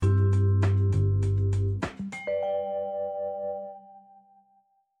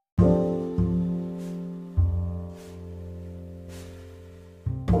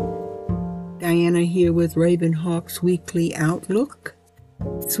Diana here with Ravenhawk's Weekly Outlook.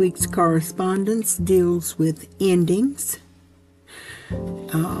 This week's correspondence deals with endings,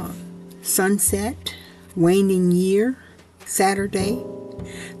 sunset, waning year, Saturday,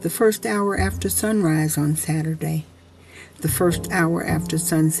 the first hour after sunrise on Saturday, the first hour after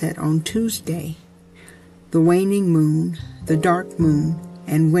sunset on Tuesday, the waning moon, the dark moon,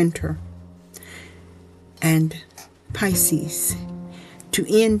 and winter, and Pisces. To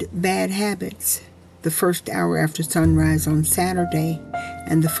end bad habits, the first hour after sunrise on Saturday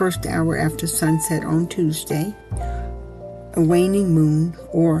and the first hour after sunset on Tuesday, a waning moon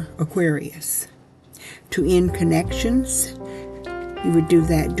or Aquarius. To end connections, you would do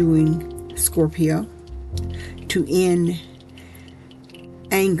that during Scorpio. To end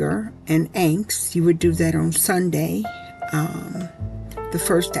anger and angst, you would do that on Sunday, the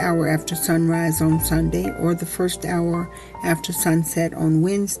first hour after sunrise on Sunday, or the first hour after sunset on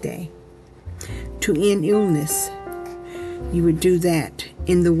Wednesday. To end illness, you would do that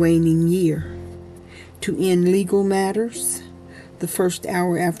in the waning year. To end legal matters, the first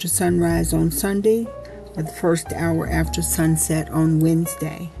hour after sunrise on Sunday, or the first hour after sunset on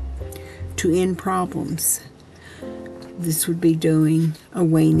Wednesday. To end problems, this would be doing a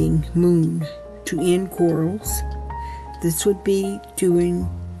waning moon. To end quarrels, this would be doing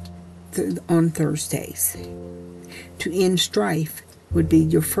on Thursdays. To end strife would be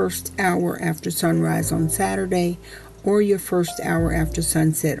your first hour after sunrise on Saturday or your first hour after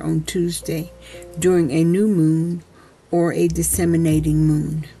sunset on Tuesday during a new moon or a disseminating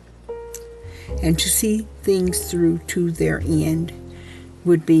moon. And to see things through to their end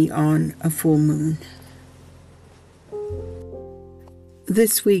would be on a full moon.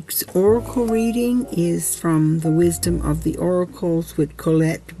 This week's oracle reading is from The Wisdom of the Oracles with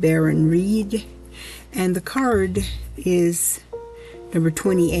Colette Baron Reed, and the card is number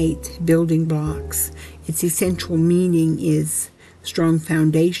 28, Building Blocks. Its essential meaning is strong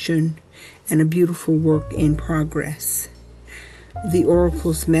foundation and a beautiful work in progress. The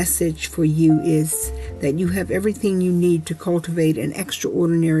oracle's message for you is that you have everything you need to cultivate an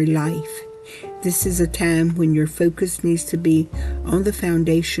extraordinary life. This is a time when your focus needs to be on the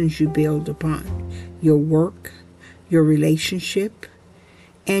foundations you build upon, your work, your relationship,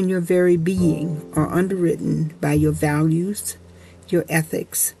 and your very being are underwritten by your values, your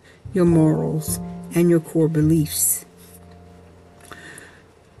ethics, your morals, and your core beliefs.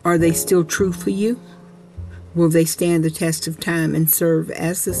 Are they still true for you? Will they stand the test of time and serve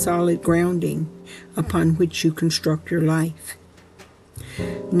as the solid grounding upon which you construct your life?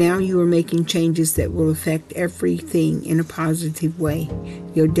 Now you are making changes that will affect everything in a positive way.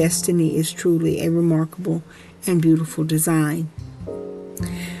 Your destiny is truly a remarkable and beautiful design.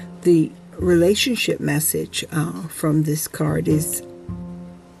 The relationship message from this card is,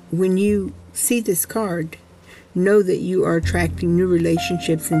 when you see this card, know that you are attracting new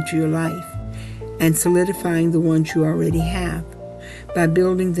relationships into your life and solidifying the ones you already have by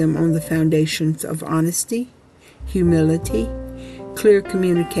building them on the foundations of honesty, humility, clear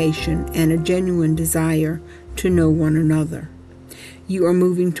communication, and a genuine desire to know one another. You are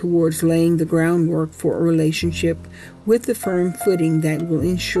moving towards laying the groundwork for a relationship with the firm footing that will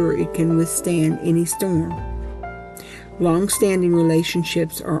ensure it can withstand any storm. Long-standing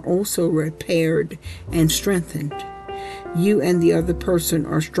relationships are also repaired and strengthened. You and the other person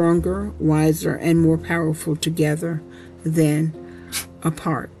are stronger, wiser, and more powerful together than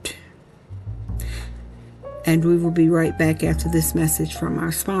apart. And we will be right back after this message from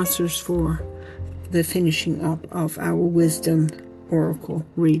our sponsors for the finishing up of our Wisdom Oracle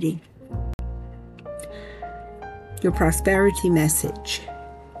reading. Your prosperity message.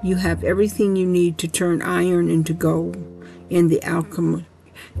 You have everything you need to turn iron into gold in the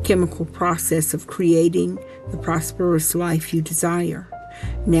alchemical process of creating the prosperous life you desire.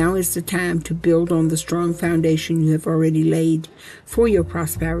 Now is the time to build on the strong foundation you have already laid for your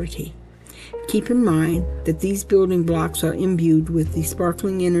prosperity. Keep in mind that these building blocks are imbued with the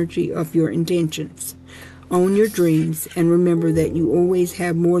sparkling energy of your intentions. Own your dreams and remember that you always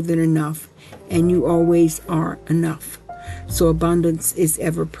have more than enough and you always are enough. So abundance is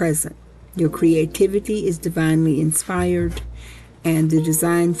ever present. Your creativity is divinely inspired and the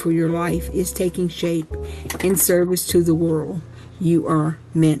design for your life is taking shape in service to the world. You are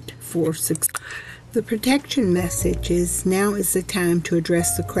meant for success. The protection message is, now is the time to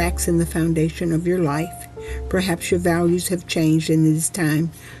address the cracks in the foundation of your life. Perhaps your values have changed and it is time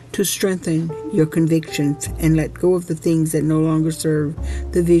to strengthen your convictions and let go of the things that no longer serve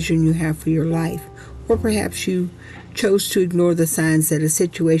the vision you have for your life. Or perhaps you chose to ignore the signs that a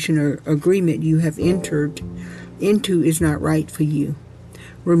situation or agreement you have entered into is not right for you.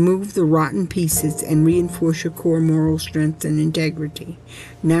 Remove the rotten pieces and reinforce your core moral strength and integrity.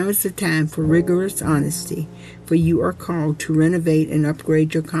 Now is the time for rigorous honesty, for you are called to renovate and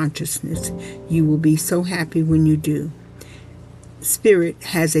upgrade your consciousness. You will be so happy when you do. Spirit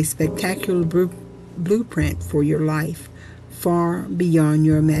has a spectacular blueprint for your life, far beyond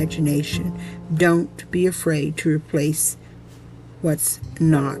your imagination. Don't be afraid to replace what's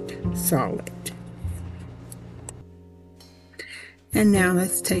not solid. And now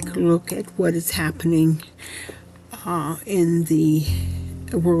let's take a look at what is happening in the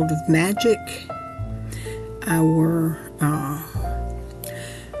world of magic. Our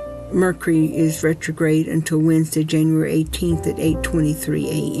Mercury is retrograde until Wednesday, January 18th at 8:23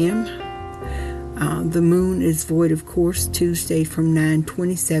 a.m. The moon is void of course Tuesday from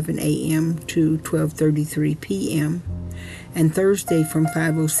 9:27 a.m. to 12:33 p.m. and Thursday from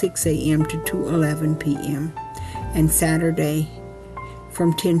 5:06 a.m. to 2:11 p.m. and Saturday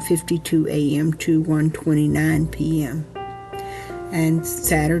from 10:52 a.m. to 1:29 p.m. And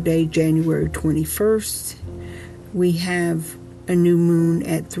Saturday, January 21st, we have a new moon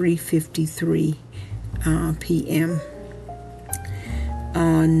at 3:53 p.m.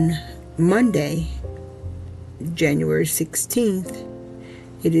 On Monday, January 16th,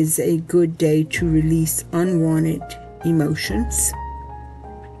 it is a good day to release unwanted emotions.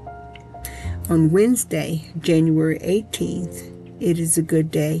 On Wednesday, January 18th, it is a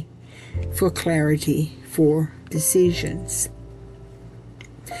good day for clarity for decisions.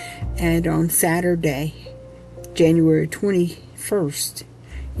 And on Saturday, January 21st,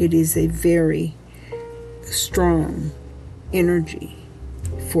 it is a very strong energy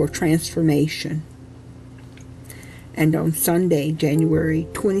for transformation. And on Sunday, January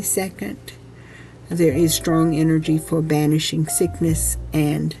 22nd, there is strong energy for banishing sickness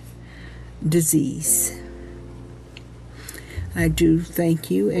and disease. I do thank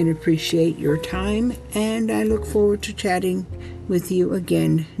you and appreciate your time, and I look forward to chatting with you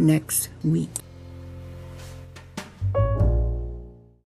again next week.